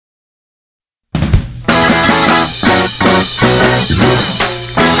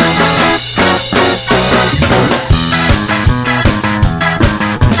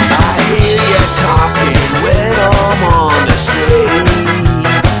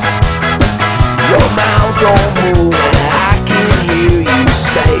don't move and I can hear you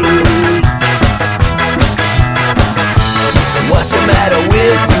speak. What's the matter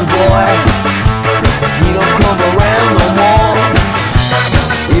with you, boy? He don't come around no more.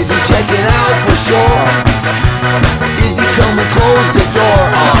 Is he checking out for sure? Is he coming close the door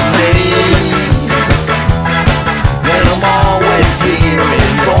on me? And I'm always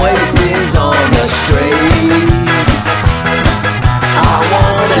hearing voices on the street. I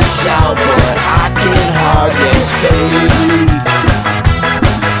wanna shout but I can hardly speak.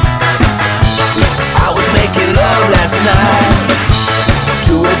 I was making love last night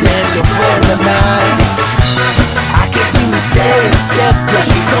to a dancer friend of mine. I can't seem to stay in step, cause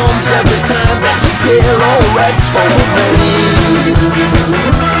she comes every time that she pirouettes for me.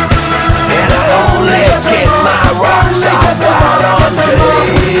 And I only get my rocks off while I'm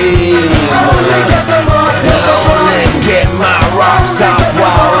dreaming. I only get my rocks off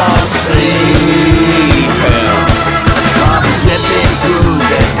while I'm sleeping. I'm slipping through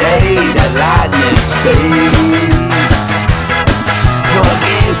the days at lightning speed. Plug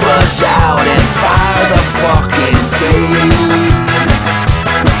in, flush out, and fire the fucking feed.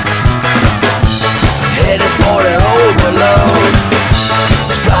 Headed for an overload,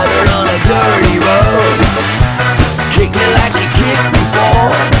 splattered on a dirty road. Kick me like you kicked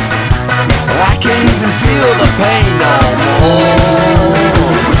before. I can't even feel the pain no more.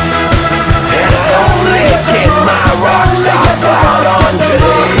 And I only get my rocks off while I'm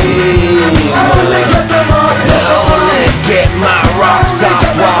dreaming. I only get my rocks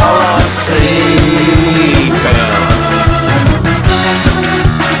off while I'm sleeping.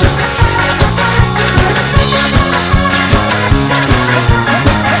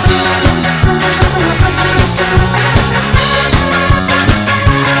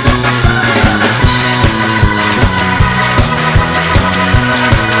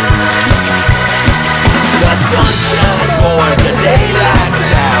 Sunshine pours the daylights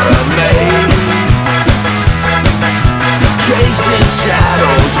out of me. Chasing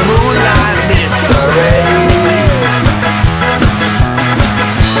shadows, moonlight mystery.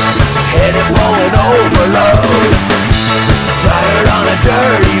 Headed for an overload, splattered on a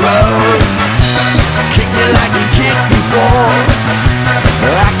dirty road. Kick me like you kicked before.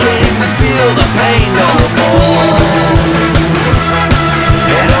 I can't even feel the pain no more.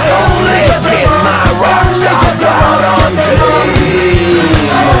 And I only get my rocks off while I'm dreaming.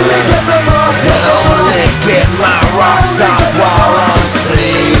 I only get my rocks off while I'm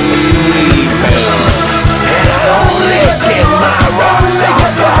sleeping. And I only get my rocks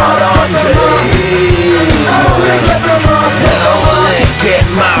off while I'm dreaming. I only get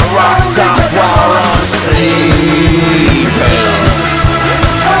my rocks off while I'm sleeping.